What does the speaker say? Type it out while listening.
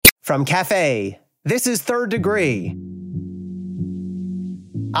From Cafe, this is Third Degree.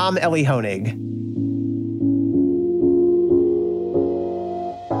 I'm Elie Honig.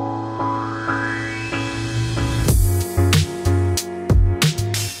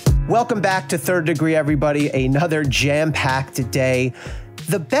 Welcome back to Third Degree, everybody. Another jam-packed day.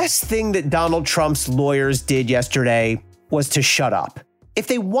 The best thing that Donald Trump's lawyers did yesterday was to shut up. If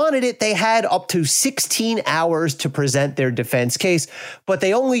they wanted it, they had up to 16 hours to present their defense case, but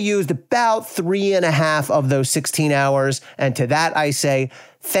they only used about 3.5 of those 16 hours. And to that, I say,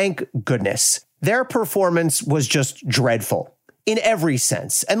 thank goodness. Their performance was just dreadful in every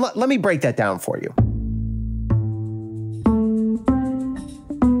sense. And let me break that down for you.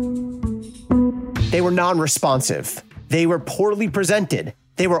 They were non-responsive. They were poorly presented.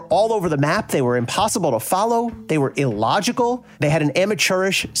 They were all over the map. They were impossible to follow. They were illogical. They had an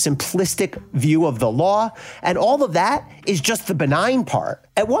amateurish, simplistic view of the law. And all of that is just the benign part.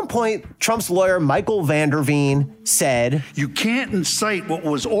 At one point, Trump's lawyer, Michael van der Veen, said, "You can't incite what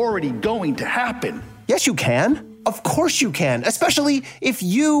was already going to happen." Yes, you can. Of course you can, especially if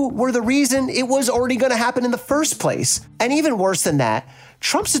you were the reason it was already going to happen in the first place. And even worse than that,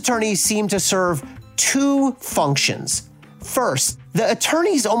 Trump's attorneys seem to serve two functions. First, the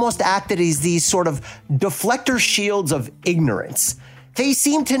attorneys almost acted as these sort of deflector shields of ignorance. They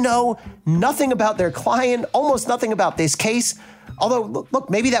seem to know nothing about their client, almost nothing about this case. Although, look,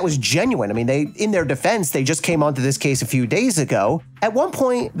 maybe that was genuine. I mean, in their defense, they just came onto this case a few days ago. At one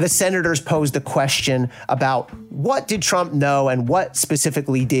point, the senators posed a question about what did Trump know and what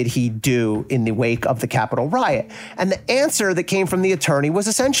specifically did he do in the wake of the Capitol riot? And the answer that came from the attorney was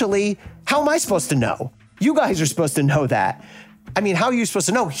essentially, how am I supposed to know? You guys are supposed to know that. I mean, how are you supposed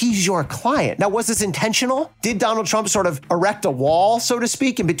to know? He's your client. Now, was this intentional? Did Donald Trump sort of erect a wall, so to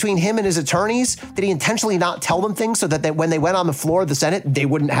speak, in between him and his attorneys? Did he intentionally not tell them things so that when they went on the floor of the Senate, they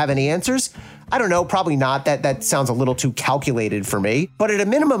wouldn't have any answers? I don't know, probably not. That sounds a little too calculated for me. But at a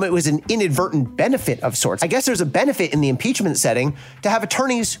minimum, it was an inadvertent benefit of sorts. I guess there's a benefit in the impeachment setting to have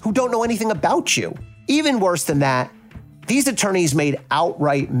attorneys who don't know anything about you. Even worse than that, these attorneys made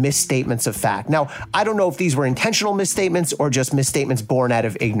outright misstatements of fact. Now, I don't know if these were intentional misstatements or just misstatements born out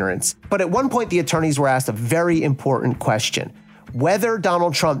of ignorance. But at one point, the attorneys were asked a very important question: whether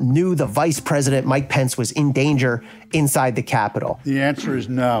Donald Trump knew the Vice President, Mike Pence, was in danger inside the Capitol. The answer is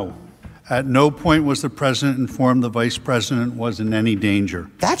no. At no point was the president informed the vice president was in any danger.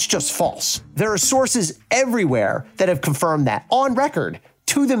 That's just false. There are sources everywhere that have confirmed that on record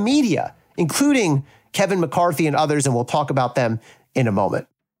to the media, including Kevin McCarthy and others, and we'll talk about them in a moment.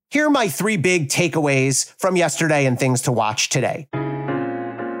 Here are my 3 big takeaways from yesterday and things to watch today.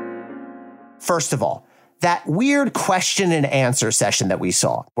 First of all, that weird question and answer session that we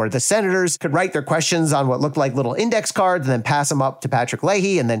saw, where the senators could write their questions on what looked like little index cards and then pass them up to Patrick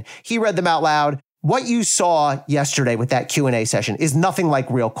Leahy, and then he read them out loud. What you saw yesterday with that Q&A session is nothing like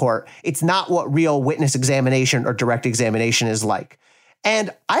real court. It's not what real witness examination or direct examination is like.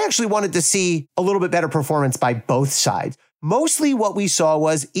 And I actually wanted to see a little bit better performance by both sides. Mostly what we saw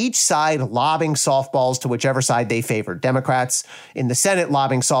was each side lobbing softballs to whichever side they favored. Democrats in the Senate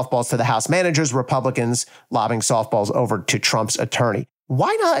lobbing softballs to the House managers, Republicans lobbing softballs over to Trump's attorney.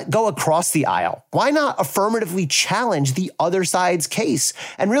 Why not go across the aisle? Why not affirmatively challenge the other side's case?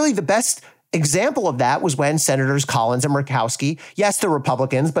 And really the best example of that was when Senators Collins and Murkowski, yes, they're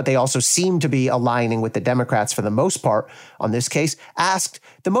Republicans, but they also seem to be aligning with the Democrats for the most part on this case, asked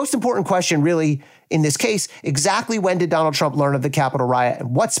the most important question really in this case: exactly when did Donald Trump learn of the Capitol riot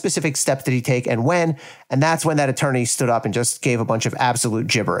and what specific steps did he take and when? And that's when that attorney stood up and just gave a bunch of absolute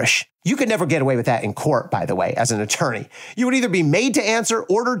gibberish. You could never get away with that in court, by the way, as an attorney. You would either be made to answer,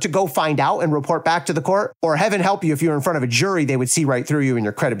 ordered to go find out and report back to the court, or heaven help you, if you're in front of a jury, they would see right through you and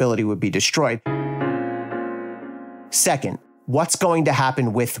your credibility would be destroyed. Second, what's going to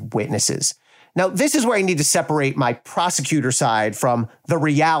happen with witnesses? Now, this is where I need to separate my prosecutor side from the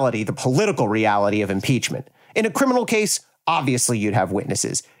reality, the political reality of impeachment. In a criminal case, obviously you'd have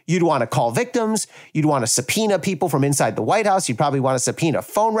witnesses. You'd want to call victims. You'd want to subpoena people from inside the White House. You'd probably want to subpoena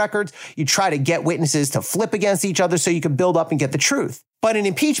phone records. You'd try to get witnesses to flip against each other so you could build up and get the truth. But in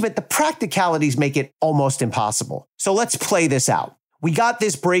impeachment, the practicalities make it almost impossible. So let's play this out. We got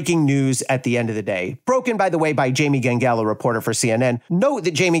this breaking news at the end of the day, broken, by the way, by Jamie Gangel, a reporter for CNN. Note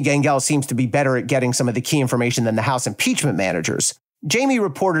that Jamie Gangel seems to be better at getting some of the key information than the House impeachment managers. Jamie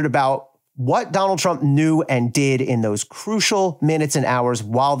reported about what Donald Trump knew and did in those crucial minutes and hours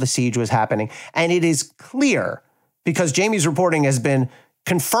while the siege was happening. And it is clear, because Jamie's reporting has been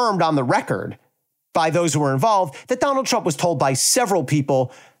confirmed on the record by those who were involved, that Donald Trump was told by several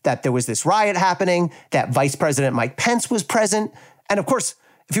people that there was this riot happening, that Vice President Mike Pence was present. And of course,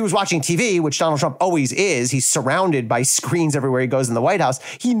 If he was watching TV, which Donald Trump always is, he's surrounded by screens everywhere he goes in the White House,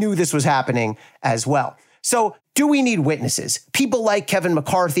 he knew this was happening as well. So do we need witnesses? People like Kevin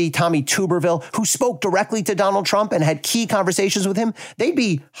McCarthy, Tommy Tuberville, who spoke directly to Donald Trump and had key conversations with him, they'd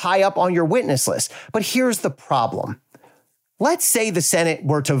be high up on your witness list. But here's the problem. Let's say the Senate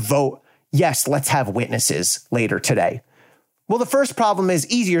were to vote, yes, let's have witnesses later today. Well, the first problem is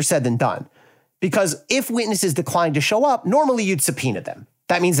easier said than done, because if witnesses decline to show up, normally you'd subpoena them.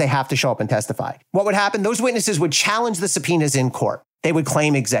 That means they have to show up and testify. What would happen? Those witnesses would challenge the subpoenas in court. They would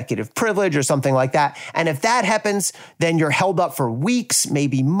claim executive privilege or something like that. And if that happens, then you're held up for weeks,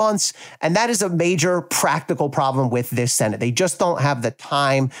 maybe months. And that is a major practical problem with this Senate. They just don't have the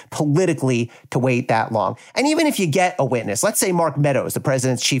time politically to wait that long. And even if you get a witness, let's say Mark Meadows, the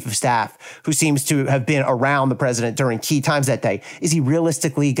president's chief of staff, who seems to have been around the president during key times that day, is he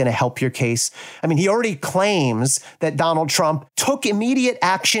realistically going to help your case? I mean, he already claims that Donald Trump took immediate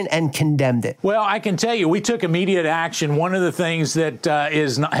action and condemned it. Well, I can tell you, we took immediate action. One of the things that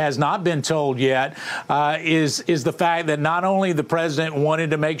has not been told yet is the fact that not only the president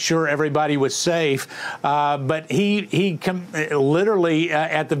wanted to make sure everybody was safe, but he literally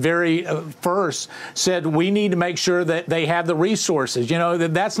at the very first said we need to make sure that they have the resources. You know,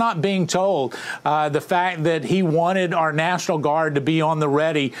 that's not being told. The fact that he wanted our National Guard to be on the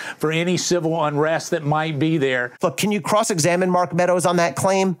ready for any civil unrest that might be there. Look, can you cross-examine Mark Meadows on that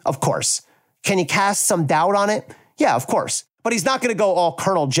claim? Of course. Can you cast some doubt on it? Yeah, of course. But he's not going to go all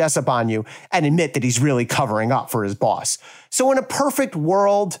Colonel Jessup on you and admit that he's really covering up for his boss. So in a perfect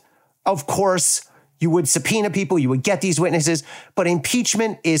world, of course, you would subpoena people, you would get these witnesses, but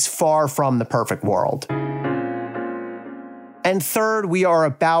impeachment is far from the perfect world. And third, we are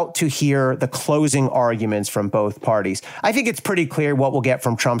about to hear the closing arguments from both parties. I think it's pretty clear what we'll get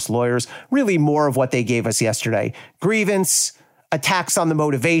from Trump's lawyers, really more of what they gave us yesterday. Grievance, attacks on the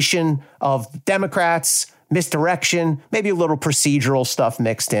motivation of Democrats, misdirection, maybe a little procedural stuff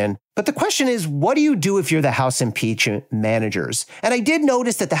mixed in. But the question is, what do you do if you're the House impeachment managers? And I did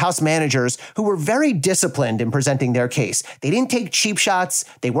notice that the House managers, who were very disciplined in presenting their case, they didn't take cheap shots,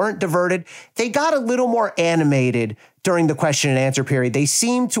 they weren't diverted, they got a little more animated during the question and answer period. They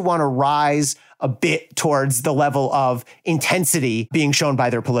seemed to want to rise a bit towards the level of intensity being shown by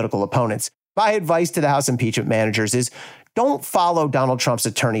their political opponents. My advice to the House impeachment managers is, don't follow Donald Trump's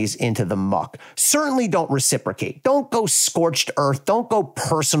attorneys into the muck. Certainly don't reciprocate. Don't go scorched earth. Don't go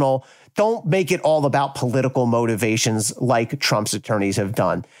personal. Don't make it all about political motivations like Trump's attorneys have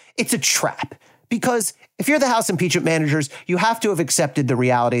done. It's a trap, because if you're the House impeachment managers, you have to have accepted the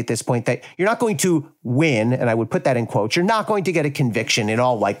reality at this point that you're not going to win, and I would put that in quotes. You're not going to get a conviction in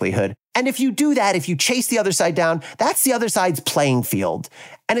all likelihood. And if you do that, if you chase the other side down, that's the other side's playing field.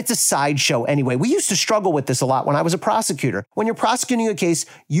 And it's a sideshow anyway. We used to struggle with this a lot when I was a prosecutor. When you're prosecuting a case,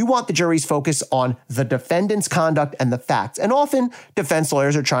 you want the jury's focus on the defendant's conduct and the facts. And often defense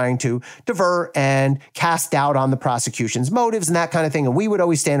lawyers are trying to divert and cast doubt on the prosecution's motives and that kind of thing. And we would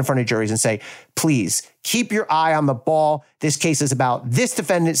always stand in front of juries and say, please keep your eye on the ball. This case is about this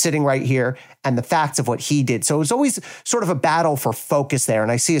defendant sitting right here and the facts of what he did. So it's always sort of a battle for focus there.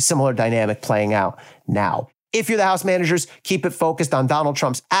 And I see a similar dynamic playing out now. If you're the House managers, keep it focused on Donald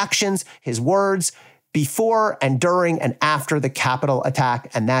Trump's actions, his words, before and during and after the Capitol attack,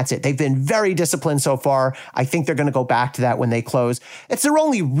 and that's it. They've been very disciplined so far. I think they're going to go back to that when they close. It's their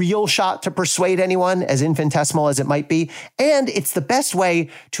only real shot to persuade anyone, as infinitesimal as it might be, and it's the best way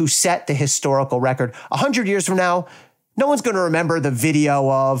to set the historical record. 100 years from now, no one's going to remember the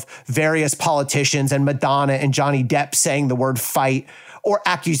video of various politicians and Madonna and Johnny Depp saying the word fight or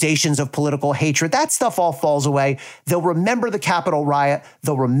accusations of political hatred. That stuff all falls away. They'll remember the Capitol riot.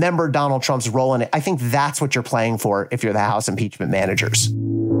 They'll remember Donald Trump's role in it. I think that's what you're playing for if you're the House impeachment managers.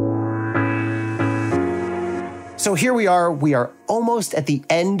 So here we are. We are almost at the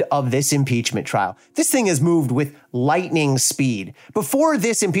end of this impeachment trial. This thing has moved with lightning speed. Before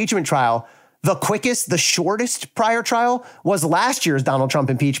this impeachment trial, the quickest, the shortest prior trial was last year's Donald Trump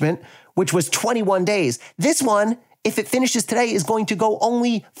impeachment, which was 21 days. This one, if it finishes today, is going to go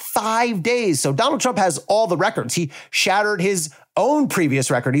only 5 days. So Donald Trump has all the records. He shattered his own previous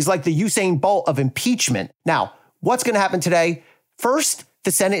record. He's like the Usain Bolt of impeachment. Now, what's going to happen today? First,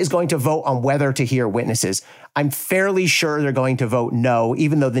 the Senate is going to vote on whether to hear witnesses. I'm fairly sure they're going to vote no,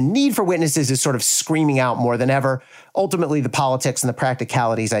 even though the need for witnesses is sort of screaming out more than ever. Ultimately, the politics and the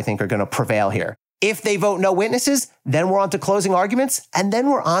practicalities, I think, are going to prevail here. If they vote no witnesses, then we're on to closing arguments, and then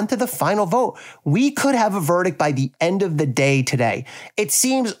we're on to the final vote. We could have a verdict by the end of the day today. It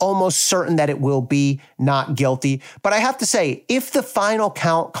seems almost certain that it will be not guilty, but I have to say, if the final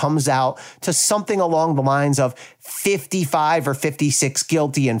count comes out to something along the lines of 55 or 56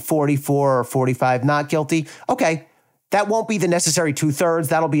 guilty and 44 or 45 not guilty, okay, that won't be the necessary 2/3.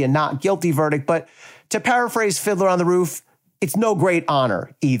 That'll be a not guilty verdict, but to paraphrase Fiddler on the Roof, it's no great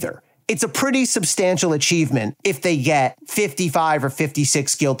honor either. It's a pretty substantial achievement if they get 55 or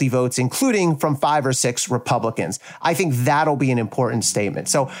 56 guilty votes, including from 5 or 6 Republicans. I think that'll be an important statement.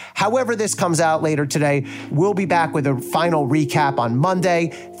 So however this comes out later today, we'll be back with a final recap on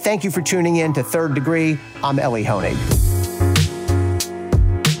Monday. Thank you for tuning in to Third Degree. I'm Elie Honig.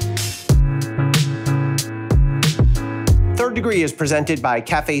 Third Degree is presented by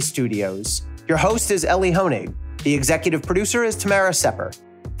Cafe Studios. Your host is Elie Honig. The executive producer is Tamara Sepper.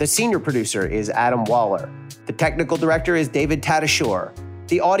 The senior producer is Adam Waller. The technical director is David Tadashore.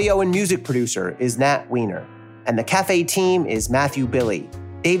 The audio and music producer is Nat Weiner. And the Cafe team is Matthew Billy,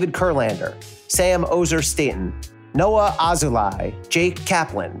 David Kurlander, Sam Ozer-Staten, Noah Azulai, Jake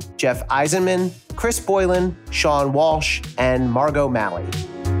Kaplan, Jeff Eisenman, Chris Boylan, Sean Walsh, and Margot Malley.